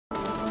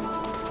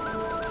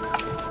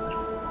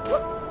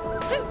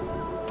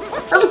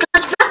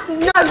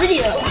our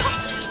video.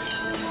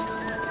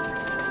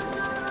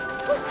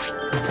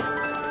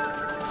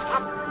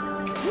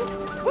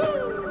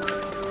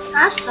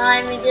 Last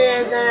time we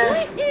did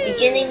the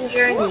beginning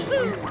journey.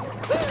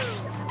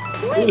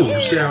 Ooh,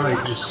 you see how I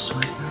just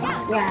swiped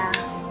that? Yeah.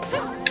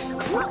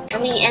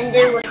 And we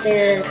ended with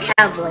the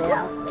cowboy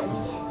outfit.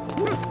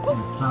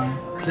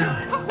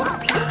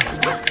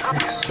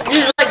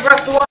 This is like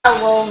Breath of the Wild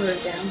all over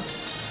again.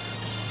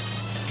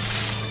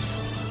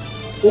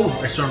 Oh,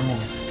 I saw him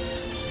moving.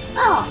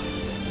 Oh.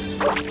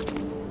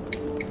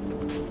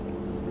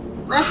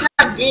 Let's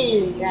not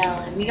do that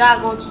one. We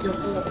gotta go to the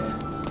hole.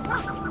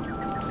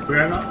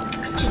 Where am I?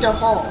 To the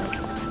hole.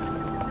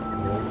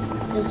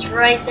 It's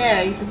right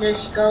there. You can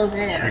just go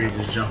there. I can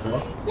just jump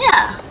off?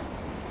 Yeah.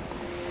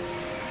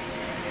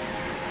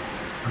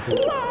 That's it.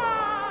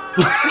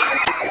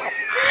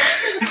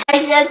 I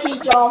said to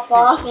jump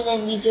off and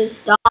then you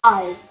just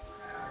died.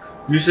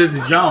 You said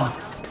to jump.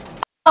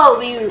 Oh,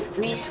 we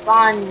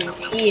respawned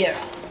here.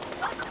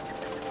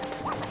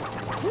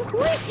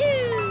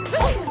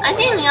 I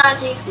think we gotta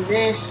take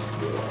this.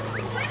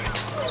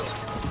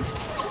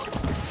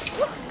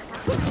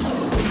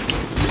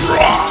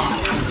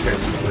 This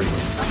guy's great.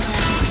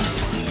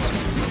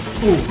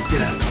 Ooh,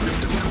 get out.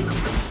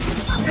 It's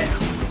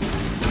fast.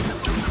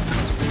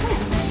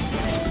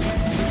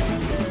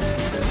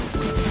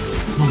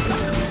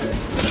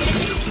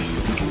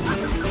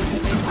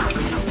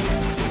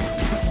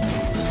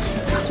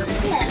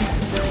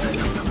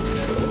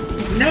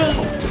 No!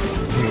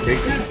 Can you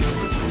take that?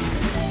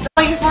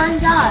 Oh, you're gonna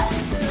die.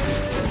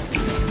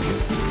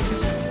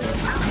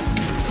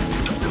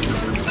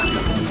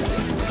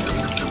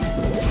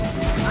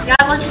 You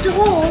gotta go to the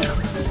hole.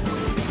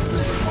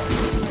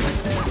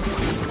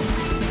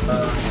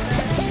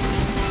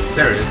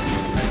 There it is.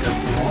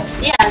 That's small.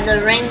 Yeah, the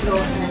rainbow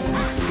thing.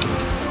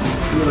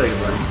 See you later,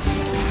 buddy.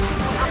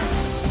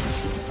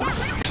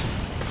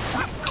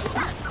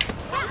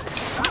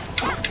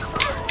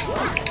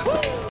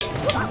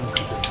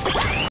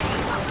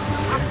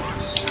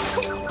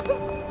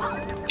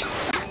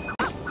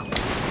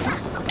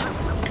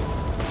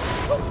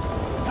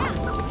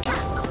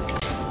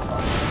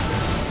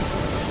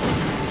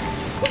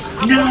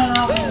 No!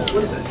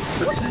 What is it?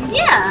 Quicksand?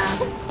 Yeah.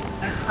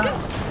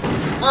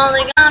 Well,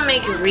 they gotta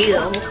make it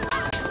real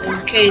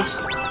in case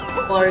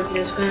Clark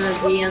is gonna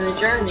be on the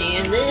journey,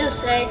 and they just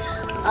say,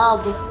 "Oh,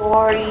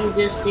 before you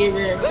just do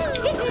this,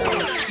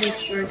 make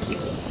sure to."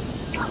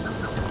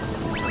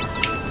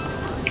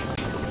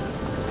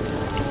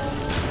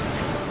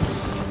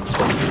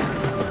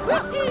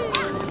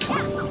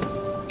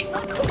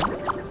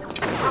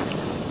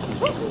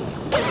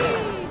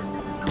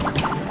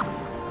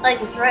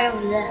 Like it's right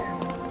over there.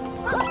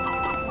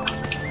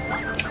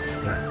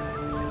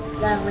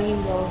 That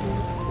rainbow thing.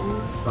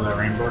 Oh, that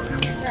rainbow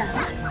thing? Yeah.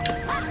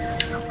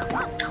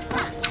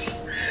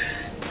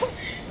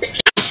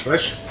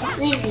 Push?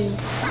 Maybe.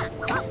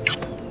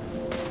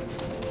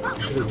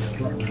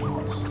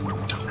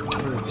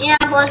 Yeah,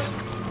 but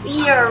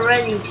we are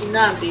ready to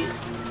not be.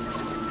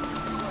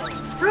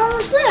 We're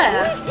almost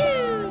there.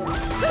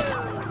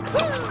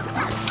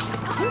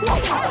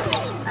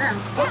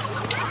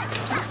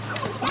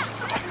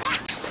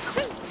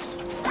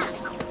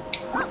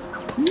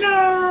 No!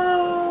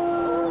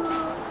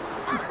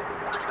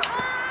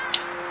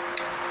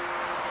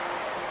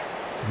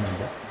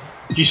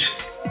 He's...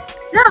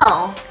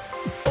 No.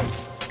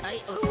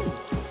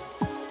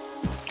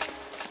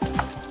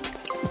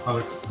 Oh,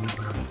 it's...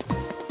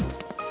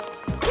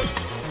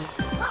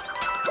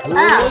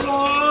 Ow.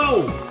 Whoa!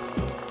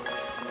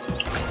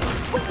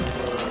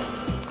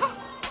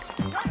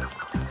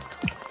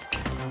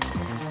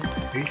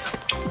 It's a piece.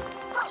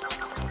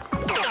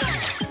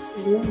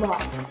 Goomba.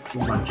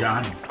 Goomba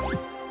Johnny.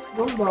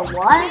 Goomba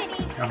what?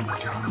 Goomba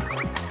Johnny.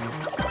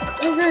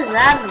 What does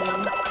that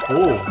mean?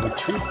 Oh, the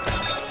tooth.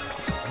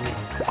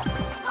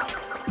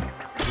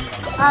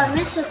 Oh, I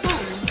missed a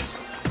phone.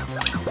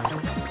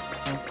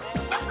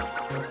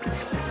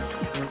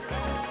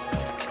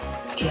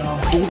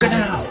 Jump. Look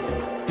out!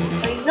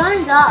 Are you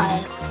gonna die?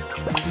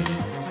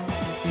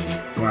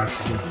 What have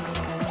to do?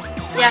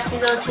 We have to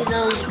go to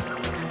those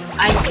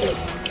icy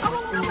things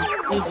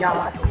and you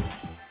die.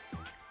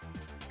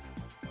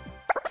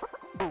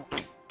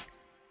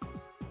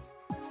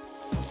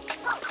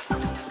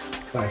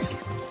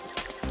 Bicycle.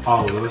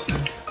 All of those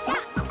things?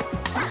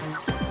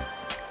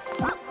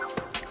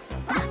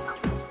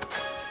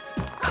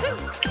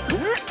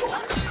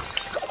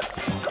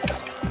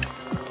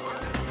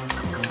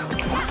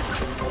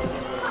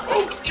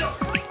 Oh, jump!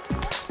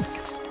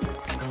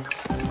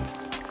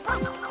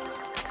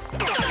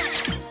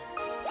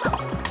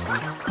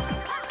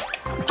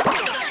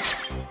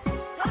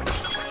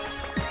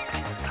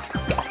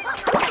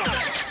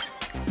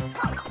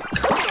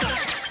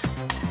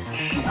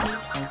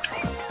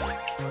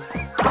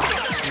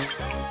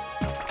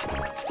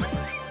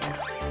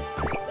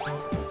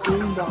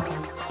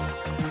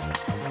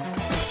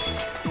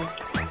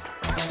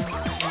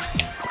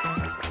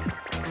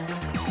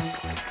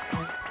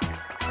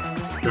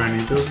 Do I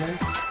need those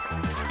guys?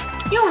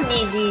 You don't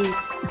need these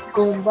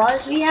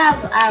Goombas. We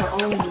have our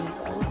own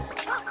Goombas.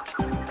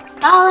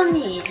 Follow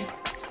me.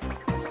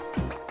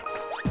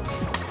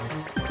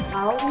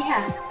 Follow the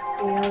hat.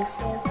 They all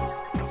say.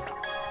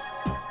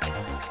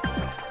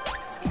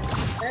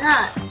 They're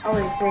not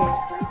always safe.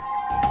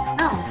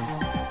 No,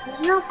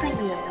 there's nothing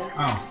there.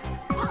 Oh.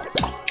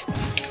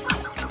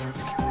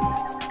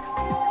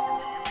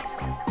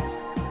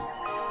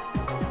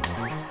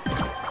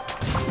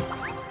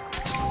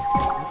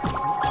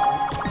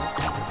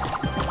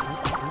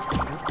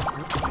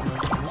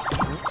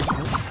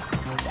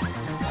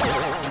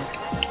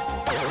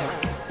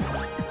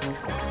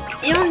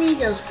 You don't need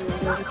those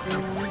Goombas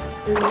anymore.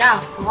 You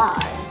gotta fly.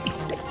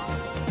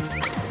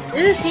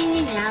 They're just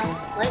hanging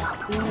out like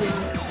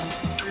Goombas.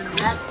 And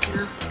that's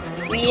not.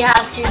 We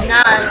have to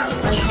not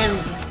let him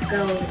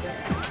go there.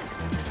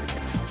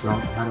 So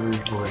how do we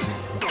avoid him?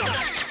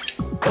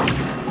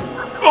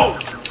 Oh!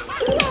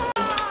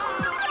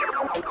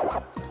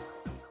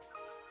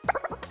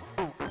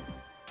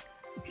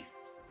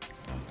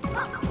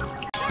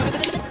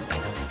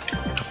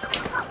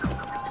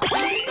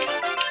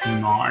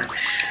 March.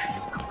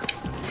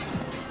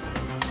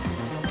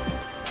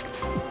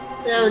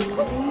 So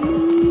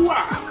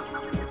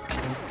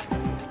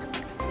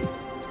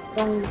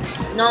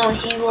no,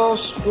 he will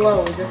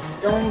explode.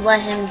 Don't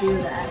let him do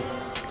that.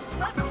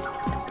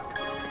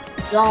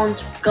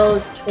 Don't go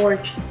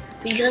towards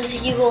because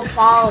he will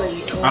follow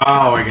you.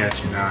 Oh, I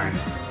got you. Now I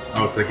understand.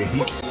 Oh, it's like a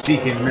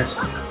heat-seeking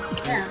missile.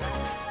 Yeah.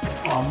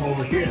 Oh, I'm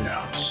over here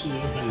now. See,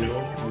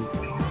 hello.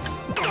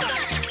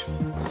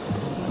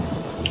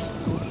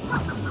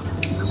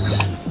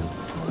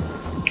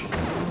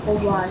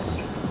 Hold Y.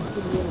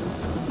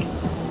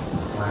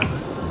 What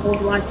happened?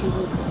 Hold Y to Z.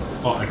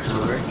 Oh,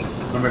 accelerate.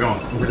 Where am I going?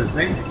 Is it this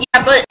thing?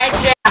 Yeah, but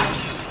exit out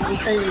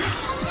because.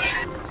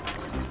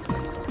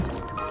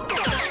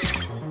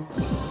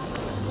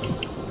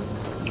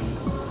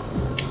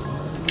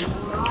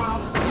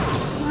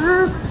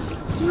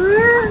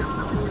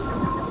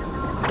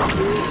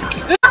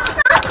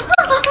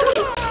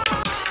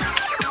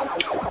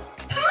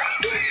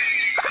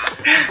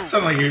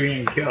 Sound like you're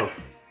getting killed.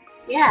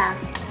 Yeah.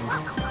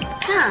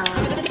 No.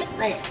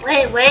 Wait.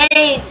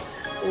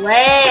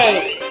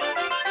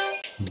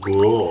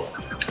 Bro.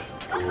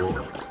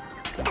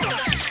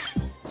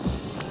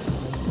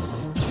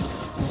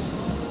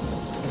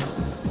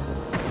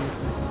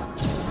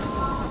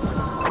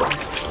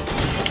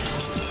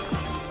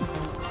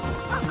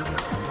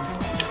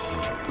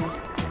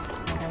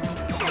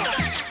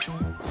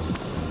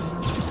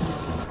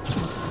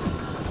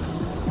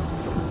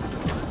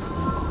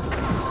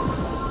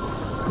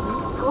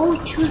 Go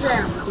to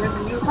them.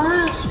 You're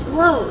gonna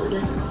explode.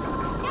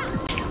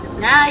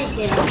 Now you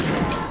get up.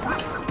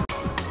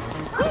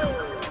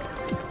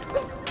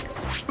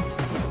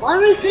 When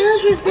we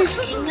finish with this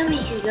kingdom, we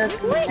can go to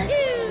the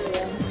next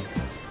kingdom.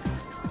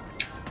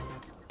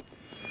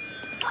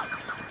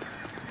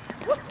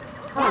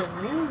 Oh,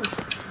 wings.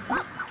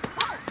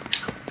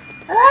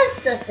 That's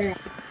the thing.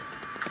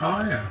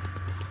 Oh, yeah.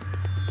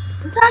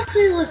 This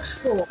actually looks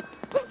cool.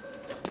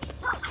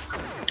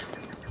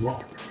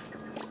 Wow.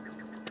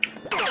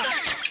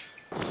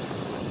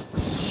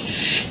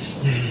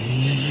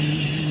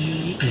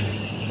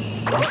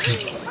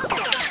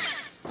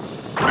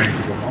 I need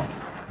to go more.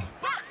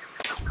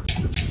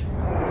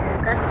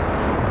 That's.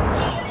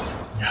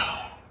 No.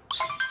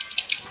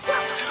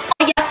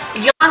 Oh yeah,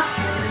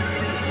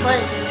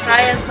 try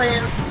and put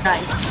in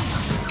dice.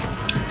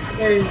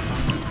 Because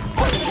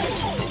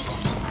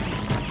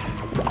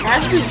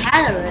that's the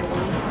hat already.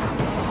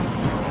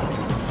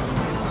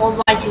 Hold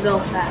Y to go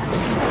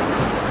fast.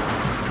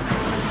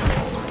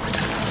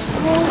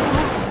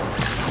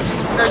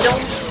 No,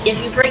 don't. If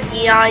you break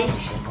the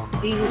ice,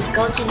 if you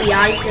go to the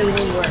ice, it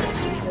won't work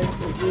because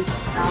it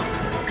just stopped.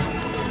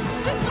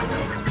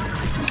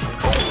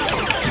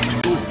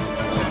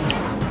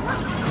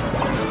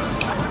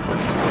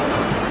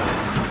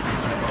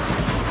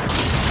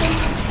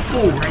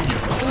 Oh, right in your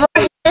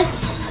Yes.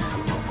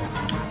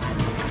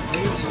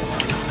 face.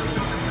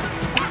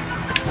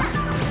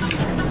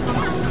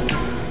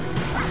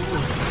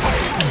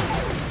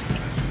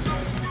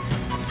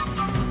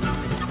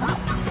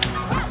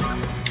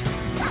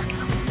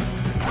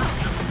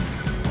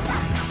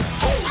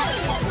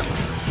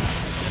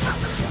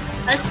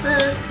 That's a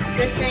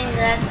good thing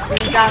that we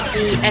got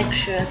the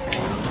extra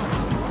thing.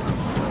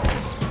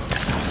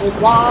 We'll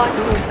walk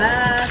real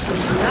fast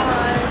and the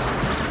eyes.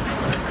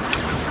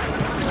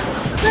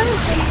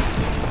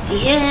 You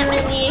hit him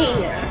in the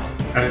ear.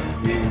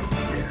 Yeah.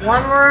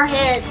 One more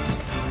hit.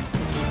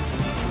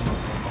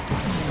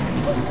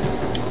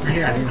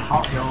 Yeah, I need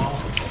hot y'all.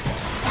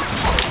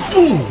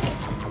 Ooh!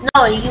 No,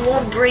 you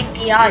won't break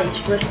the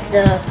ice with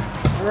the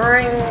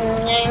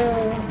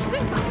ringing.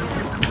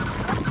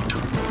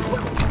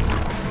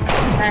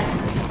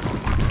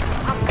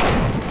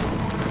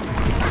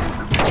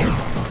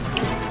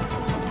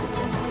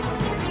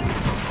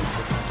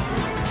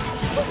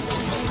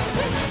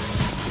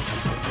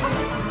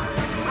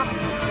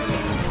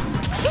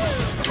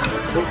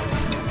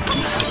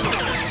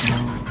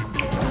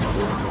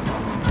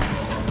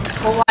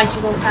 Or why'd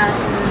you go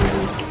past and then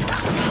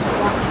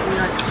walk the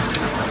ice?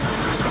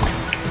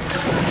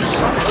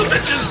 Sons of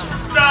bitches!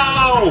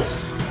 No!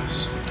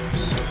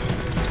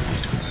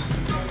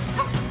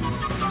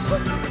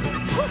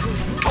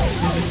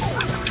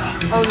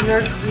 Oh,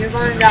 you're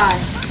gonna die.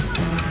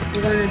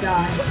 You're gonna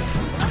die.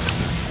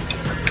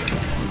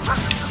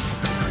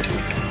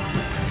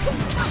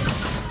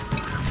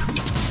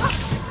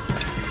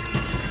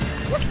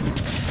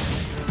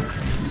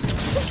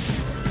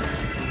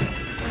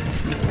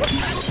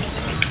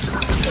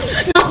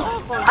 No!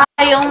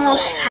 I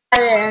almost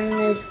had it and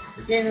it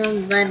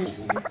didn't let me.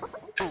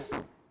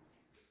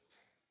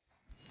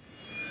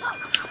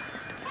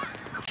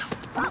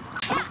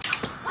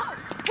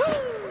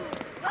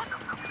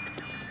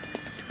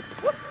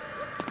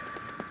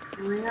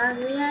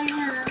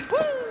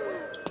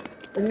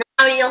 But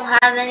now we don't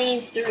have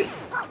any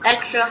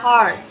extra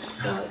hearts,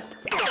 so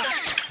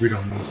We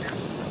don't need them.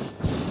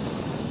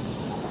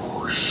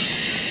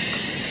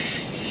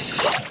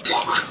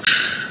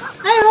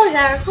 hey, look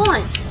at our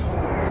coins.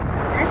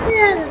 Actually,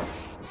 it has a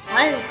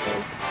smiley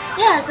face.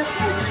 Yeah, it's a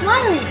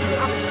smiley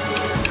face.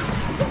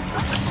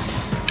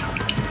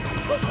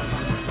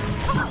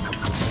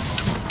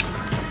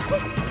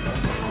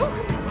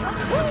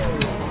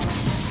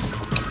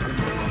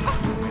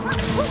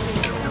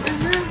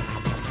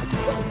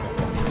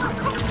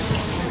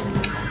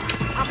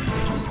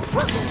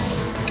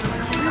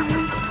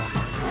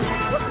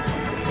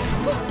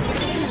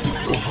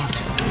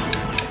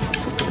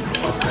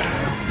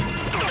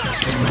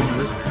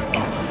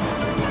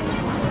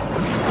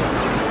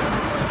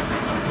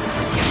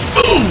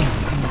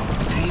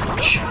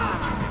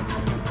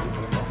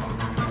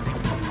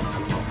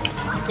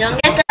 Don't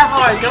get that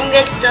hard. Don't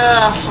get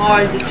the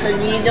hard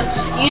because you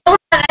don't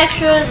have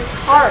extra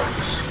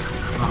hearts.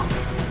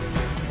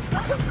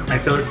 I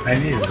thought I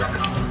needed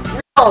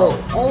that. No,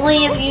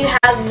 only if you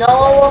have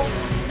no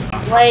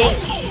like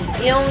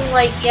you don't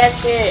like get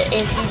it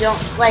if you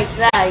don't like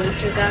that. You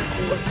forgot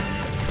to.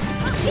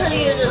 So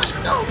you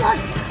just don't like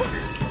it.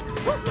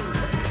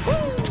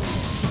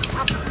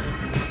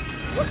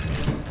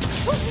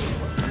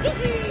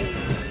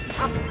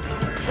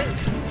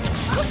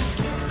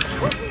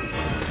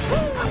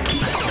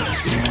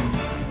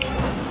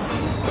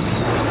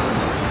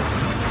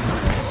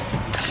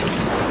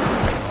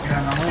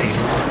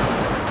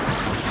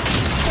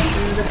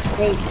 The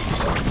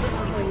face.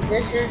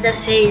 This is the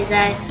phase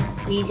that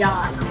we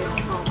died.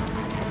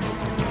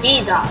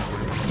 He died.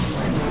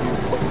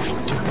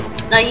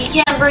 No, you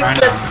can't break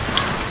the.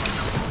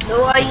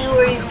 So why you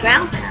were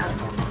ground pound?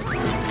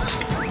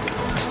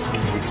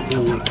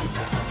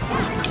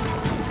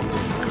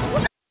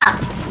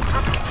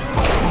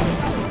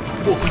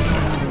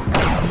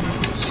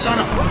 Son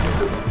of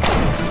a.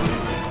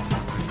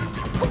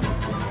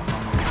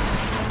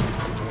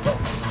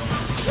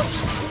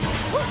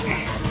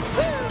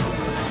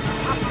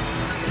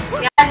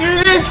 Do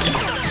this!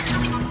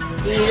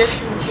 This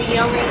is the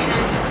only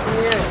chance to do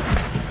it.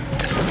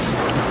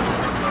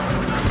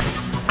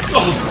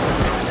 Oh.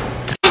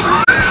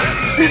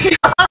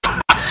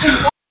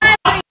 Why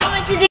are you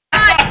going to the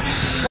eyes?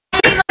 Why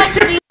are you going to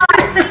the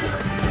eyes?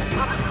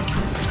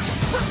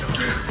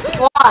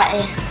 Why?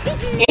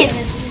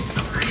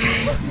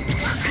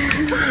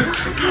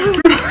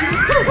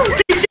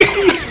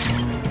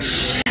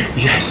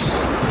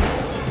 Yes!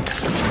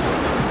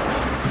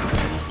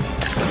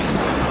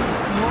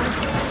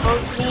 Go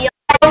to the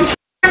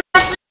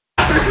eyes.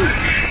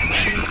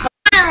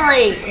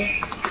 Finally!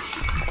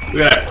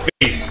 Look at that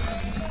face.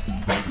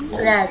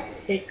 That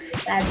big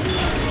bad.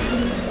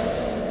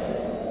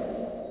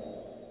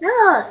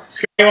 Look!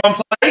 Sky, you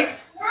wanna play?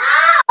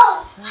 No!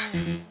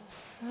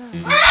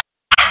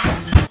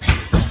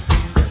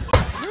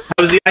 How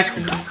was the ice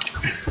cream?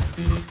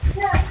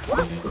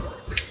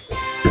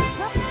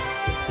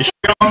 You sure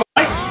you wanna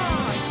play?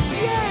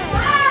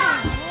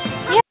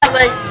 Yeah,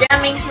 but that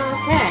makes no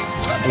sense.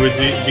 Would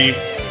the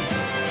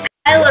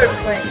Skylar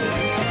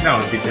plays. no,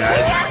 it'd be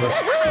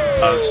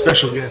Dad.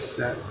 Special guest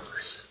Dad.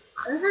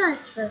 That's not a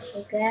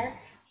special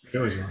guest. He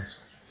always wants.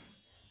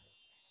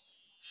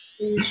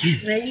 Is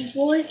it Schmitty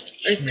boy? Or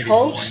Schmitty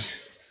Toast?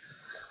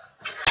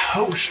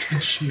 Toast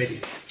and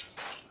Schmitty.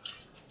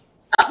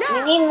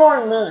 We need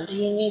more moons.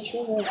 You need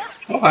 2 more.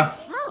 Okay.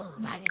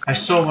 I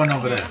saw one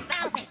over there.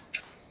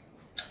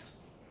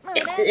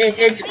 If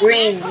it's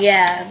green,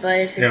 yeah, but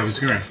if Yeah, it it's... was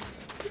green.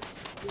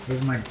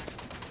 Where's my...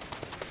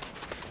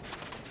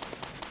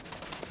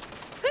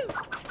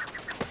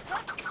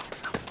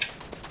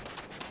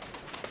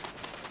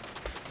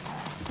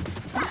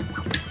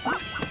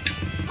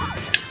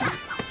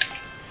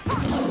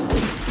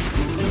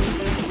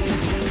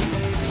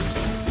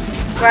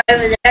 Right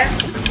over there?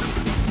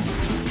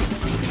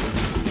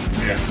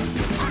 Yeah.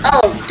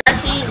 Oh,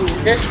 that's easy.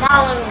 Just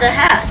follow the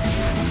hat.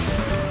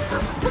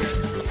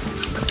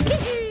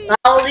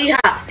 Follow the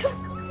hat.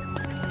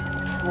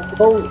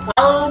 Oh,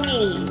 follow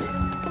me.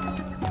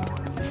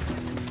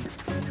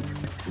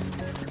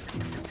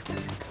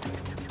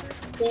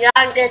 You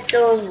gotta get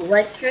those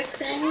electric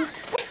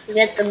things to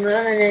get the moon,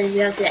 and then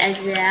you have to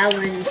exit out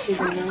when you see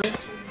the moon.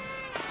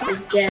 to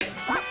get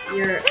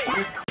your.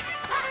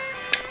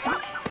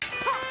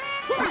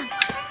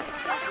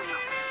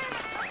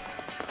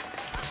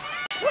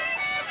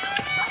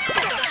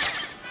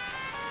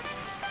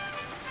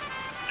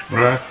 What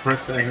do I have to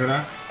press to exit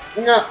out?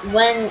 No,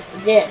 when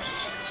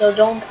this. So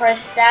don't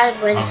press that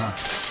when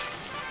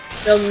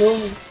the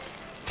move.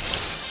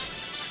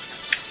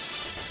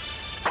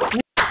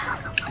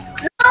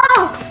 No!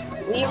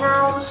 We were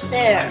almost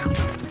there. You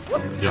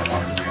don't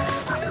want to.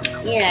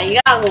 Yeah, you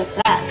gotta go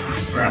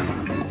fast. Right.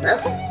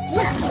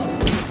 Yeah.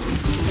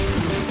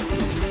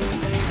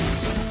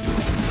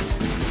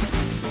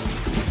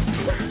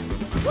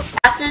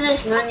 After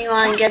this run, you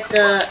want to get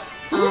the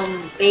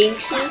bathing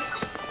suit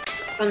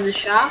from the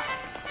shop.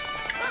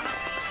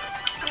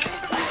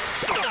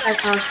 That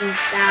costs me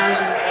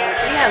 1,000. We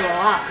have a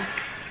lot.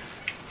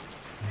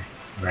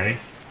 Ready?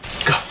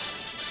 Go.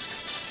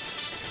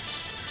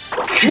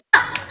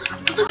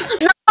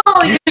 No,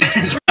 you're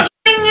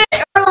doing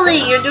it early.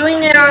 You're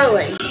doing it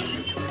early.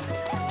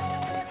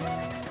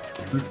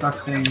 Let's stop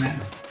saying that.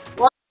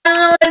 Well, I don't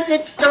know if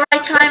it's the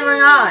right time or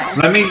not.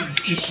 Let me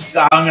just.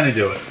 I'm gonna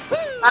do it.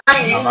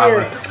 Fine, you do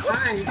it.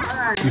 Fine.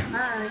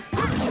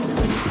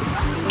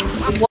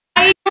 Why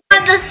are you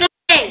on the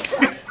thing?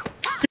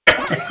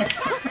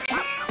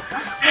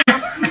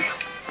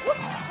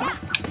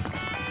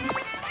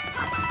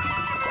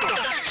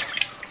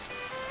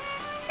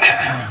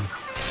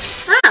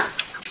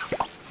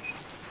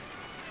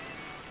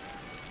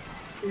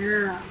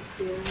 Yeah.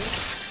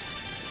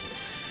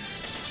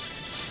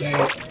 Say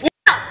it.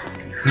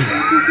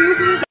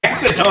 I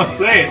said don't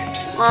say it.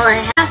 Well,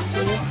 I have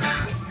to.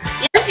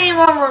 You just need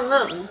one more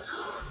move.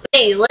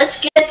 Wait, let's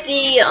get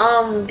the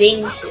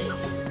bathing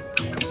suit.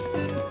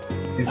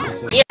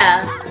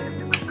 Yeah.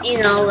 You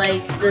know,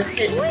 like the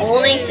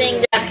only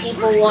thing that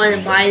people want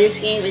to buy this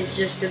game is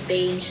just the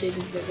bathing suit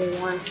because they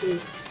want to see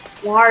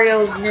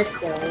Mario's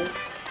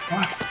nipples.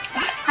 What?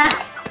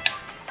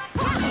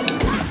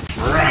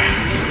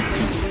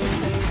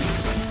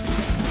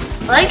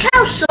 I like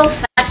how so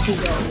fast he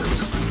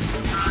goes.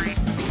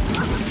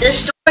 The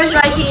store's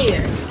right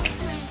here.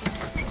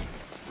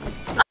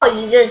 Oh,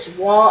 you just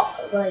walk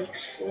like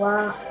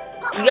slow.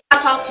 You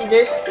gotta talk to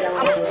this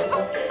skeleton.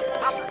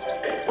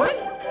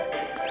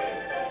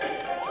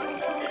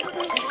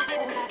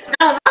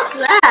 No, not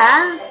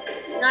that.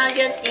 Now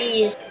get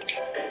the.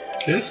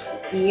 This?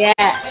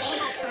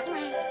 Yes.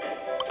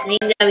 Thing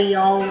that we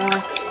all want.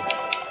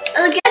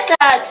 Look at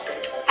that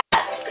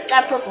hat.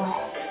 That purple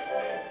hat.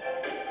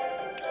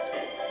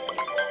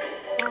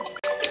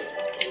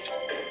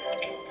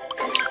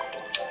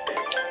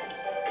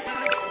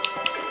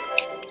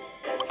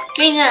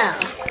 Okay, now.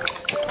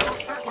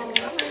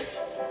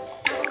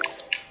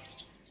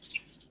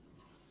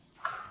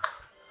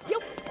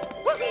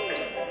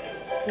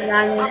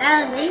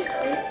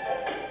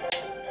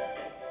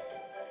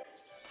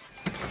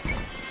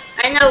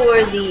 I know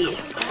where the.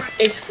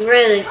 It's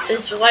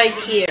right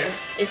here.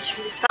 It's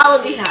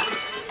follow the hat.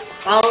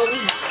 Follow the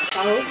hat.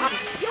 Follow the hat.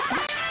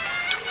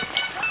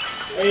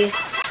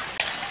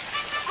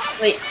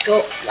 Wait,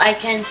 go. I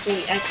can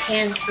see.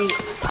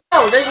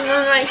 Oh, there's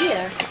one right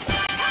here.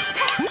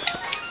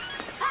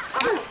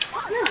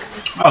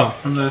 Oh,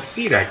 from the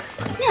seat I.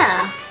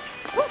 Yeah.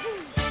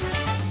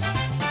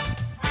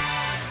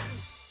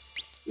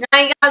 Now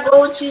I gotta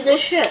go to the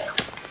ship.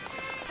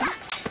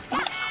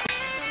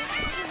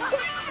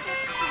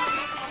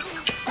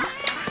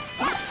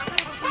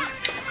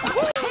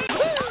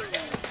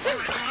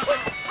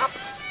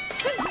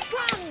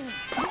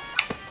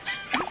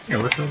 Yeah,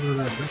 what's over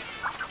that book?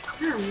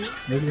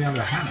 Maybe they have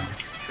a hat on.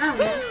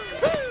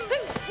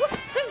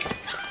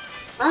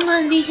 I'm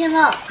gonna beat him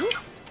up.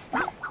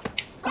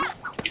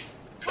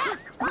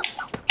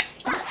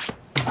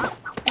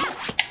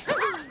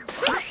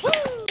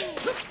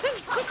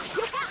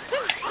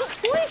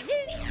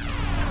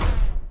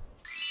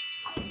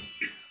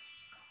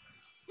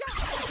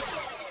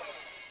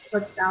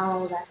 Put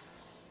all that.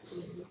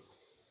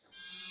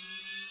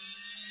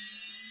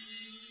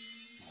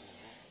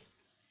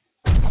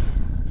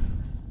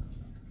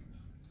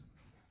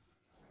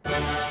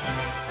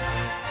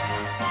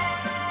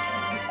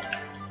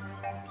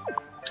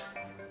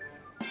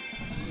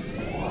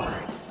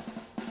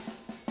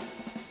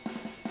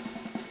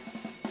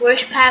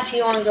 Which path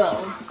you want to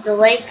go? The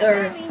lake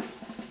or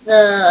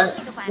the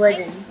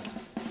wedding?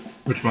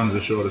 Which one's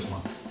the shortest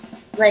one?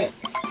 Lake.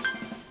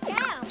 You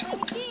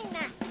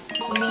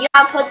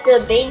gotta put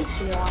the bathing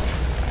suit on.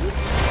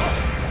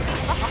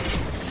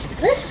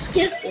 Let's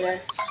skip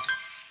this.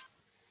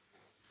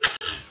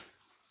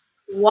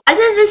 Why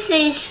does it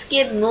say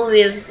skip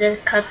movie if it's a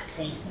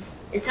cutscene?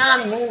 It's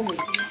not a movie.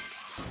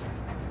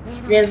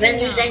 The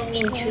Avengers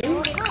Endgame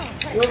 2?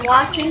 We're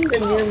watching the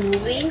new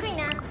movie?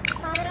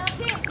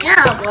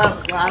 Yeah, blah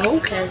blah, who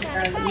cares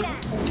about it?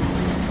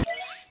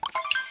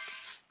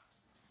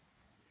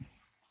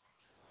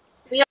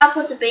 We gotta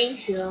put the bathing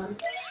suit on.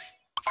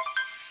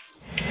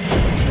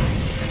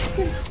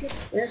 Let's skip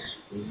this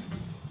one.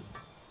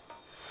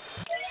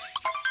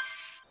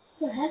 What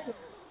the heck?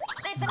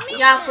 We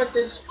gotta put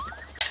this.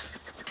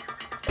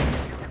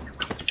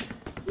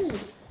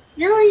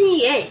 We only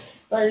need 8,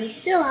 but we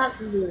still have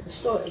to do the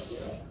story, so.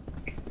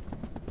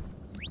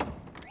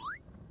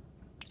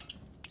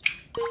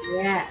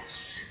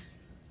 Yes.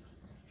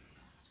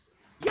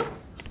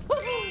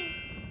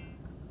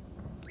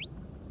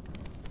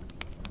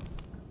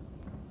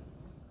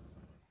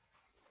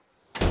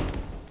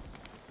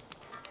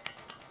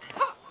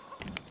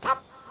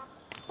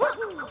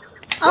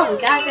 Oh,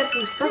 we gotta get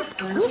these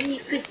perfect ones. We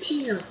need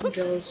 15 of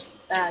those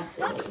bad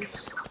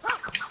boys.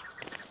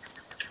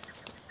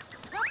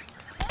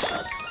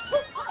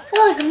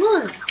 Oh, come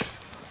on!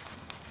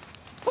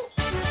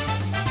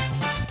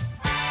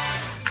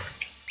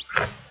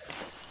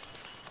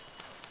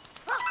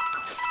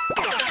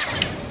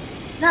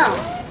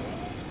 No!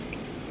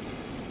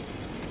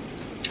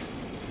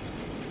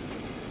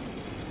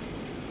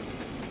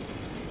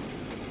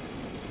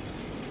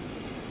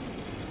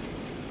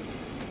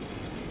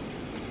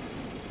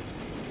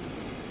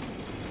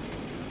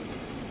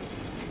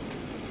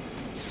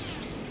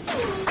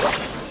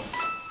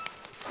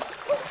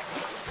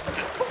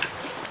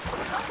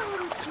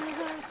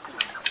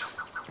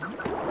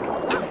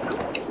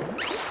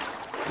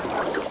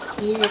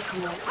 Music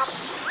notes.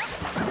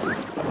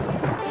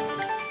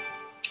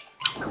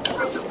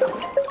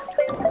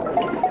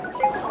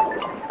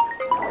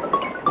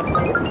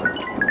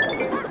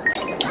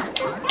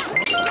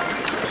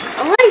 I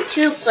like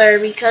 2-player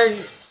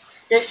because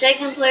the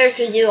second player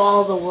could do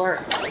all the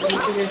work. You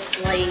could just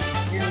slate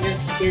and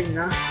just do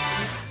nothing.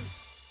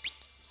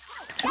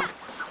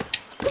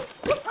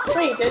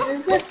 Wait, there's a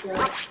zipper.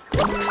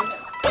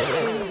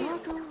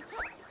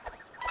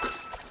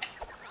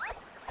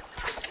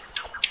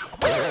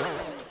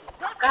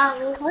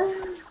 God, what?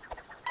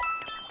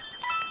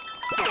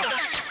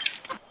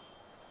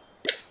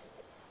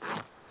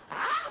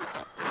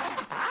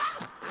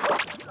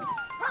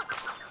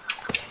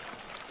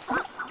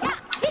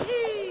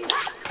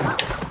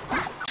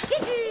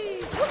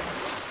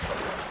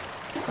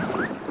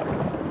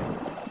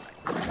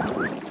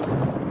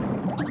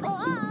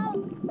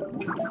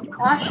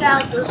 Watch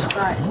out those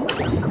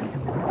spikes.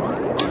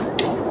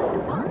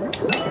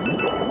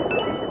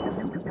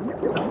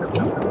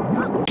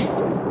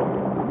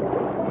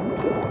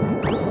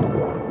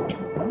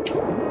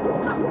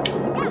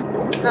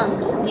 No,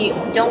 you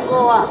don't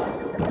go up.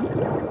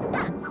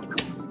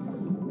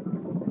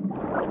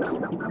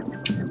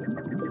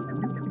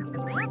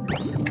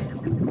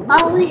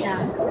 Oh, we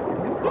have.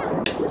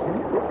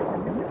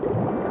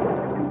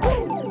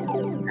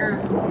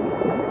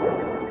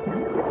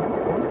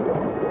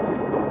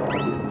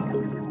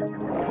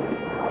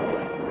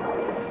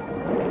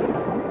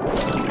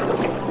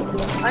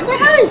 I wonder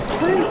how he's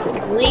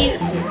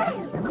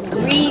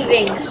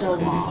grieving so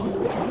long.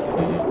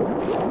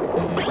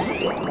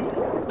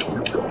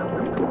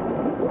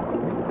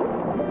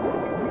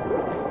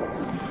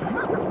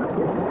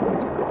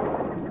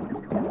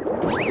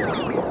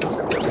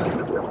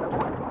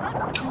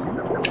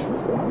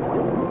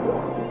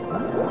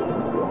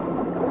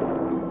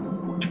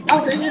 Oh,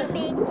 there's a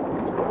one.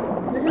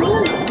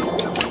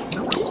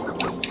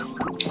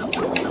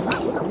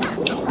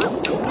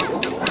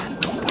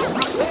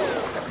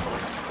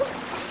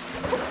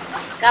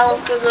 Gotta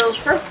look for those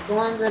perfect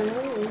ones and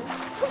move.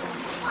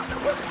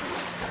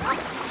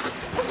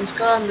 Let's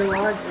go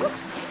underwater.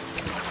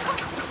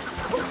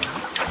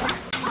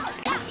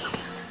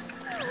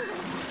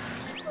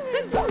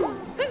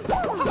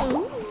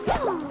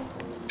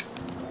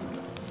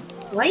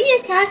 Why are you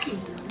attacking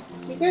him?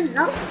 He did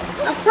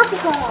nothing. A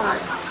purple one.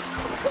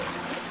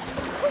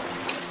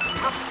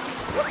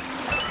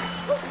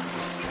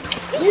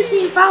 You just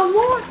need 5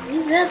 more.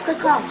 You hit the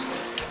cops.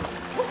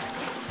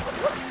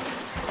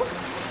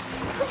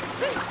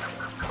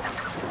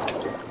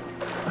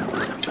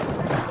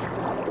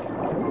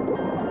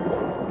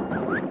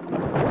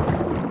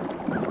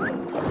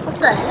 What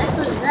the heck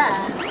was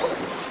that?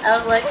 I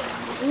was like,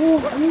 ooh,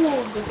 ooh.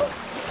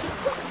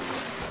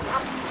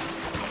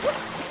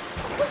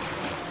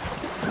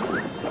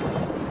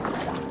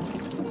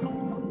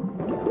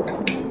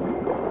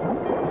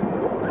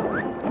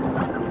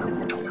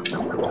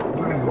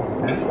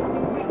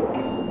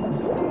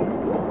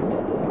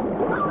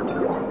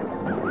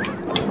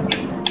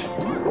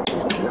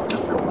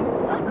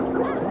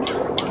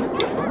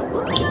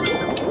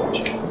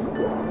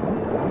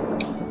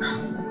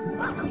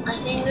 I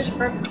think this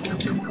perfect.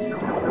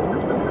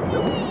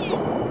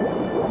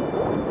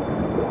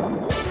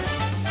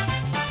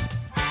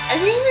 I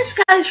think this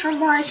guy's from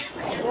Mario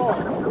 64.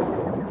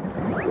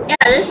 Yeah,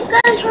 this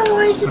guy's from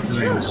Mario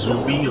 64.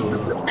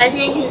 I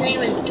think his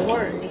name is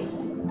Dory.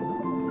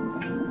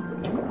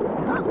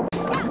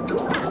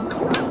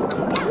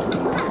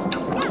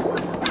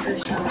 Or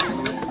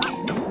something.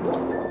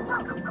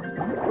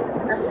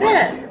 A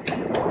fit.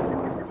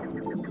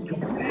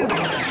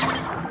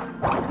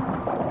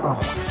 Oh,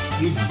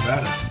 even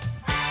better.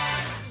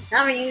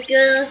 Now you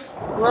can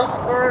look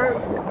for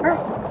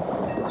purple.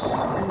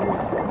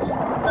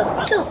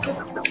 Oh, silver.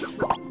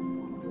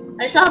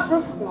 I saw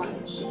purple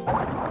ones.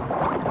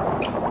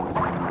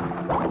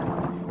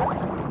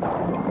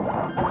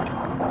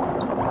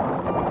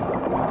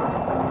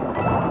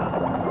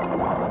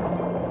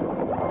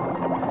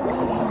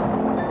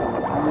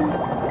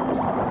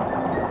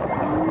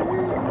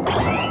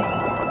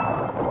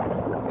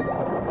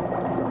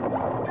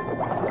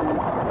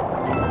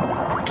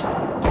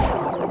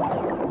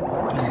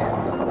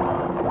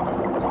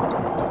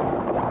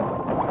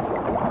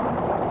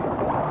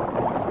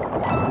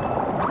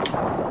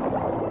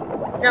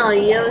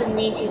 you don't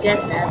need to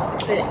get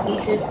that. You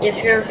could,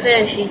 if you're a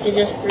fish, you could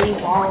just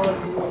breathe all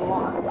of you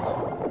want.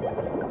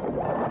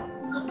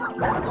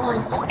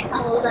 Coins,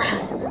 follow the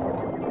hat.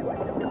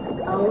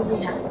 Follow the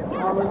hat.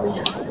 Follow the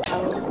hat.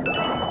 Follow the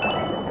hat.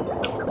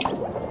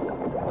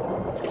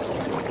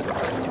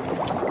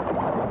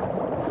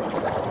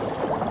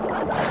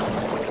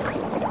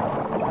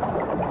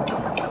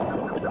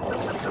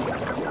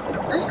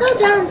 Let's go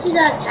down to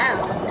that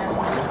town.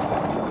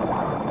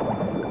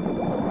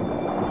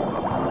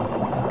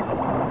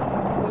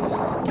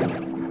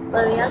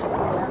 But we have to do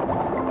that.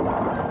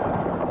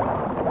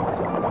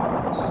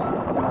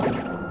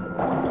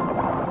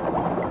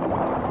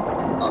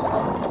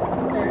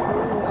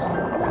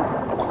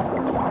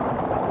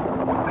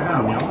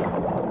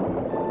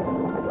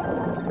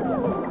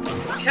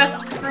 Truck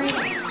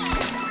plates.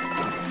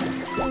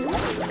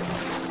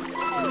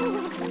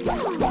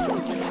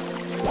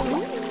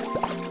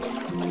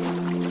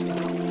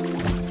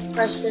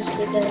 Press this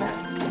to get out.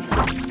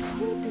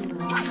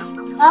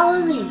 Follow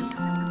me.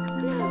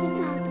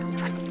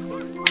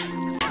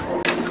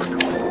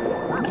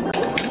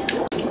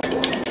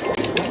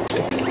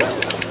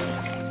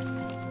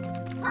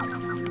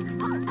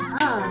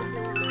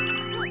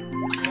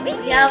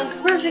 We have a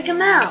perfect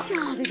amount.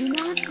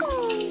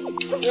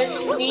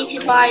 Just need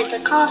to buy the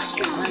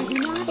costume and,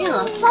 you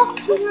know, talk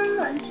to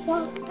her and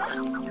stuff.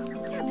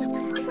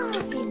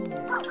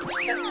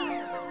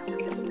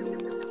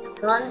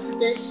 Run to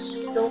this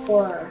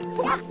store.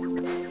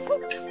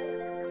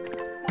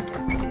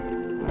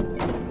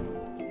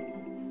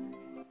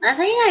 I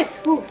think I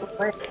pooped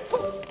already.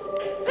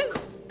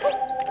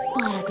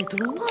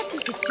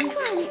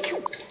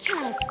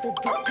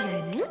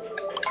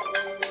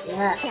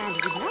 Yes.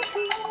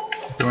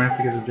 Do I have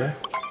to get a dress?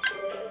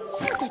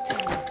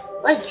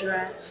 What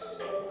dress?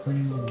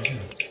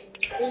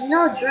 There's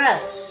no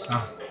dress.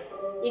 Oh.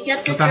 You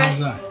get the what the hell dress.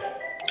 is that?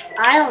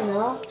 I don't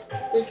know.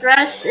 The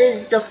dress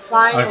is the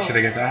final. Oh, should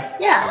I get that?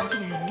 Yeah.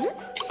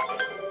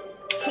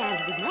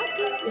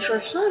 If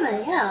we're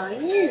swimming, yeah, we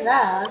need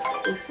that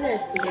to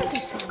fit to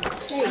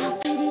save.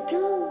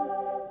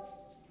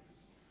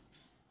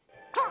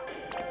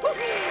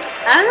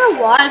 I don't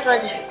know why,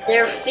 but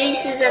their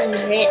faces and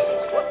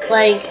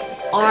like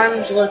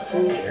arms look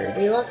weird.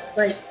 They look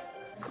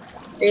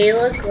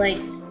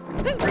like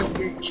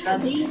you're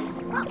chubby,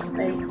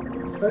 like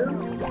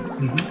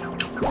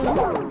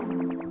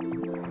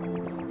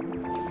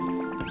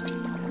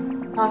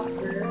talk to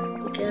her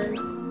again.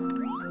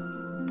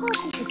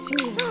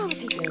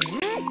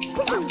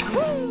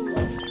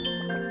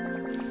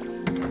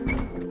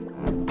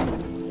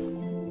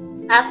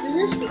 After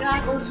this, we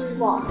gotta go to the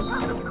boss.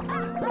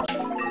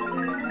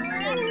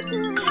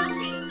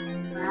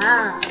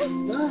 Ah,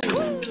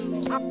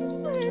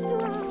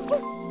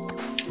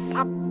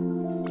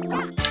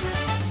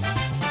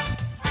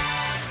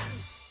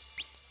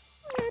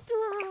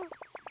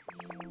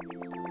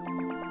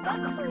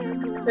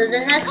 So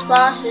the next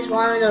boss is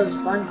one of those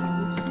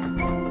bunnies.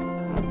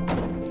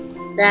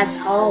 That's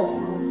tall.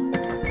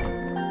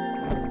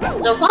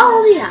 So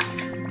follow the app.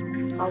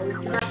 Follow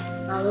the app.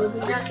 Follow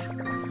the app.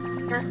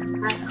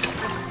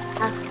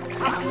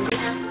 Follow the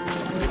app.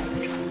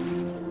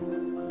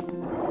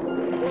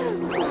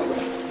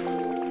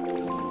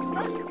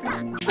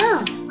 Oh.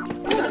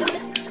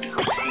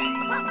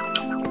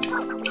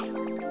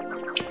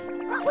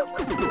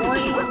 Boy,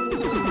 you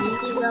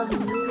need a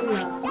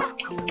mirror.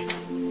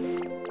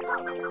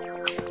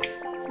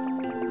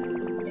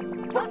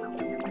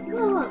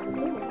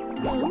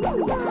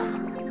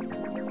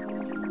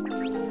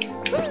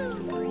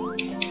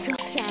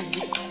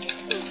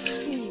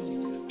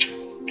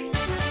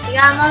 We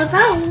got another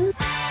pound.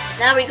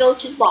 Now we go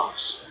to the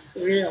boss.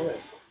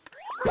 Realism.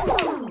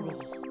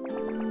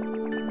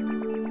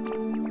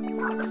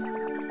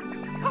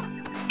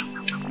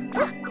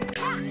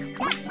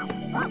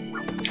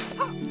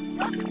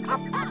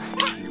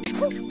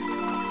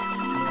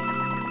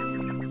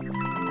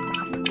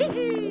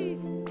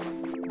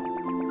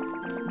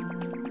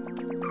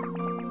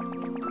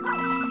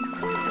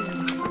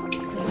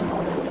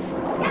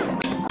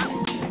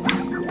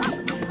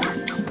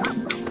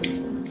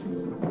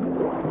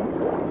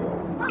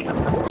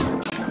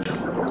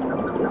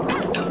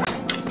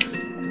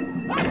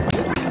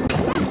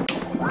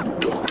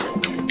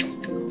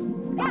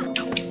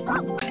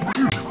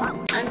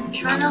 I'm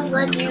trying to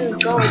let you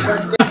go,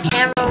 but the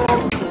camera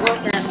won't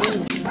look at me.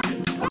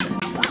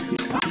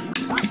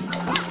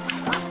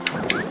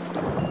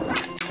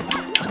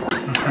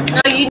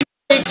 No,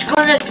 it's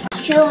gonna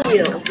kill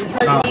you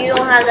because you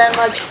don't have that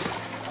much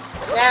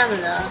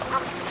stamina.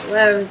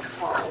 Whatever it's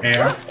called.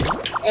 Air?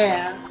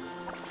 Air.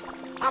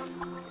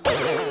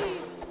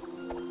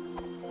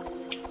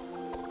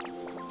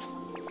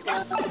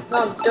 No,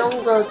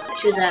 don't go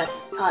to that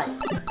pipe.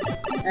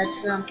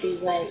 That's not the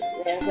way.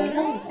 There we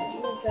go.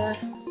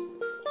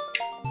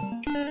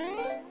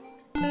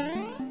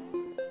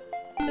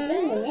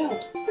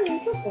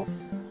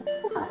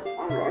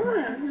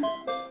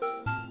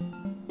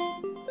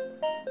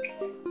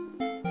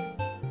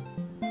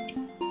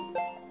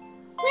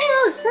 Hey,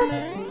 look,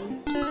 perfect.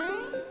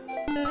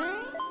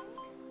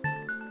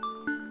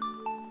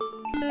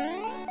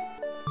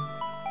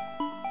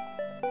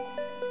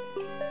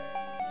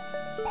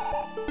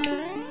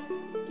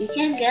 You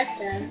can't get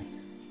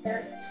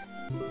that.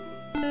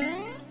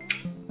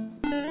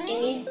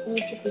 You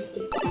need to be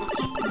different.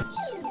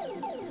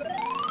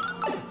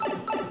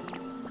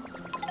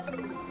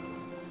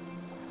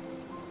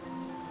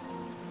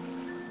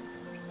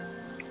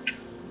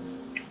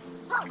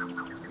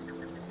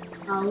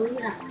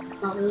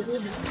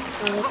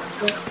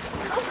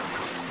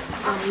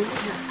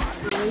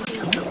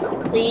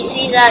 Do you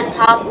see that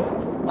top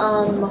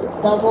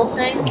bubble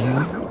thing?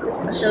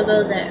 Mm-hmm. So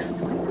go there.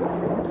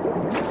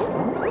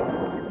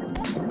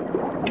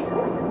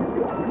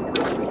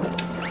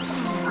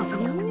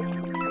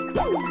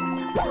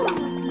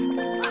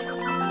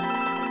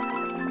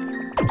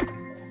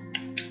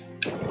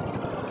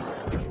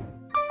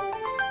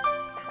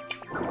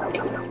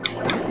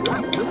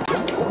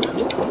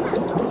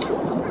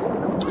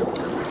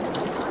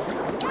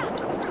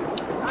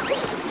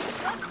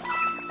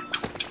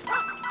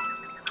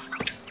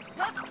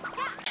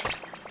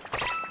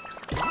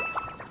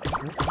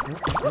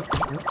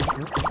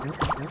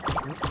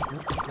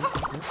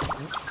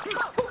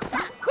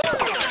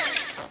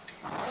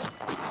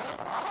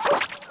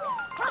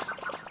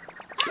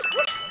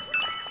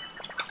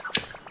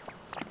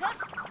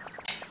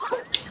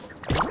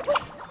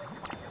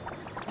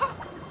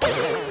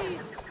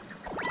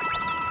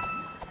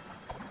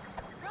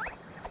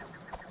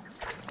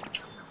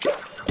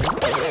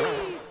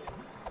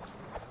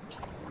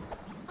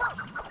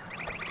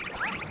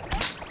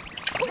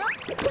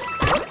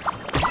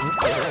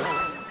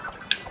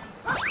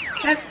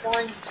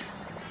 Checkpoint.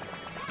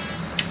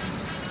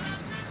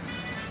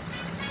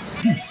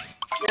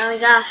 Now we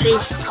gotta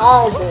face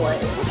Tall Boy.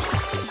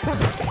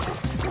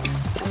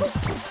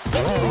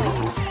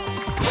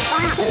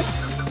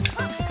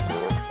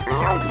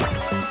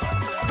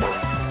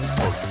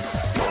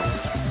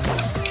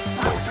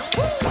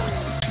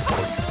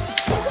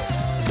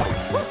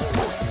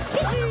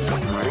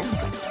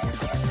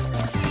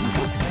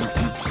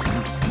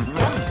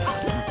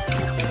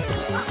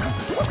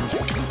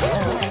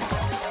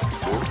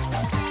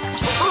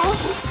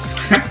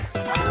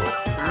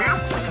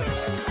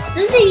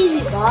 This is an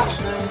easy boss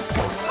fight.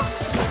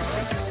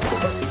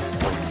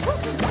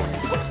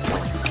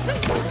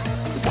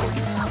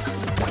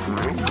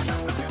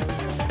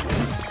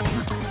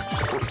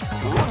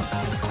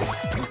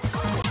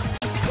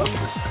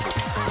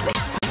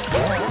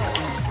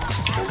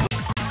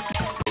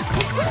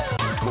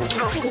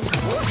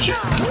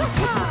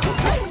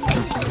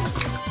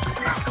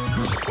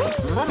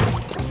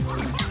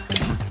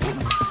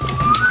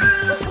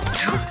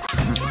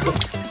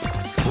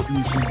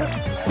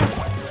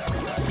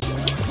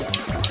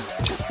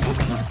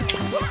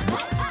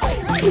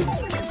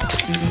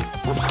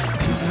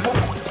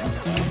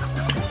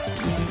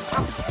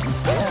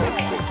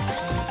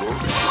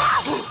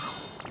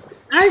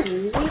 That was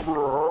easy.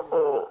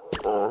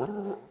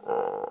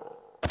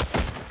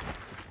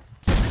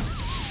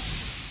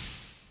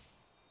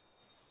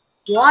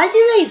 Why do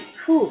they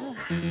poop?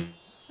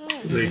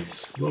 They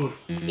explode.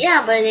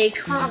 Yeah, but they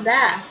come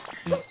back.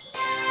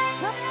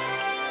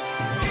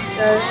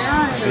 So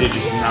They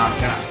just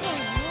knock out.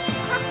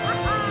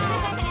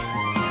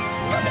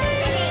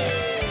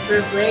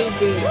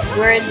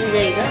 Where did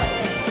they go?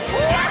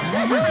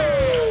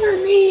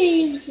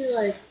 Maybe into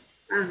like,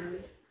 I don't know.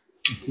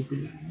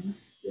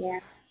 Yeah.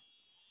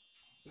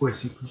 Pues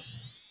sí.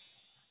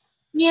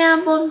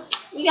 Yeah, but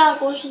we gotta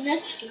go to the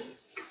next game.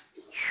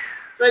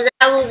 But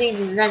that will be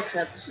the next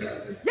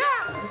episode.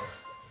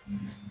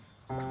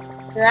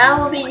 So that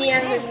will be the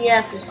end of the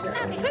episode.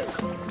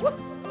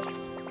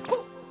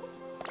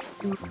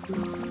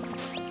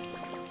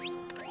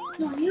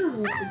 No, you don't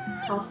need to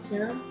talk to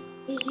him.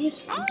 He's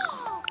useless.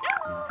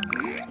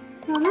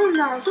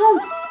 No,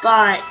 don't.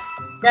 But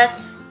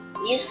that's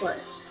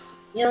useless.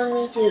 You don't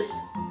need to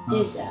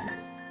do that.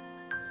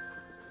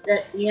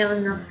 That you have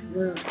enough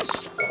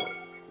rooms.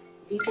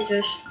 You could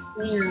just,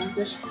 you don't need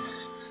to.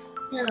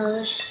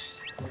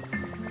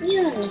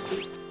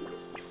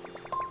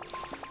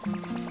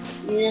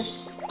 You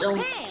just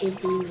don't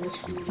keep doing this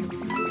game.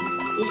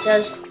 He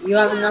says you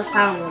have enough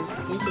power.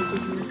 You can do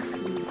the next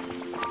game.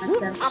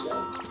 Next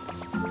episode.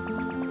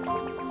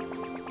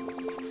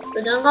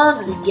 But don't go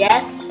to the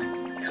yet,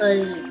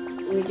 because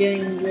we're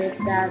doing the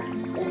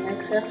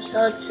next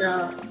episode,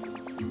 so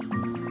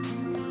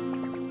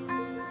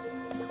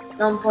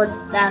don't put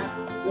that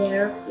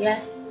there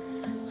yet.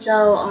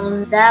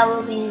 So that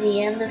will be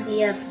the end of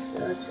the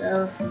episode.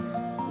 So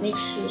make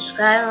sure to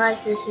subscribe and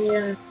like this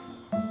video.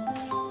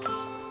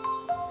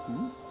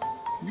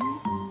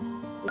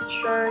 Make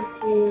sure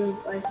to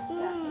like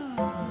that.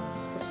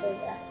 To say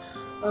that.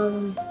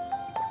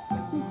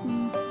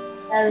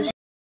 That was